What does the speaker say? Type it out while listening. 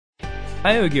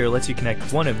IOGEAR lets you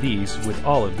connect one of these with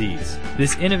all of these.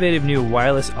 This innovative new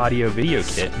wireless audio video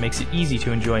kit makes it easy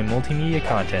to enjoy multimedia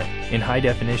content in high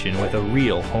definition with a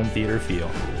real home theater feel.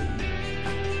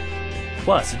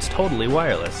 Plus, it's totally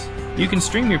wireless. You can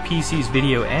stream your PC's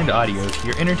video and audio to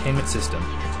your entertainment system.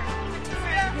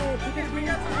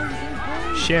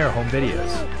 Share home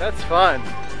videos. That's fun.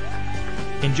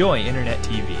 Enjoy internet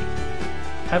TV.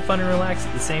 Have fun and relax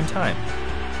at the same time.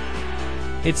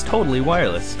 It's totally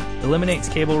wireless, eliminates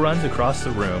cable runs across the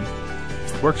room,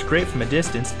 works great from a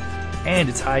distance, and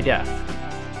it's high def.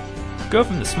 Go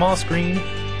from the small screen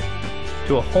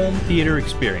to a home theater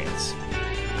experience.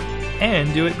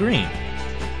 And do it green.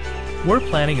 We're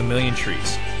planting 1 million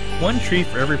trees. 1 tree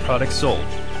for every product sold,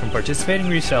 from participating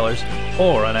resellers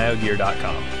or on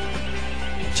IOGEAR.com.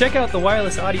 Check out the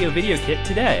wireless audio video kit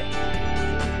today.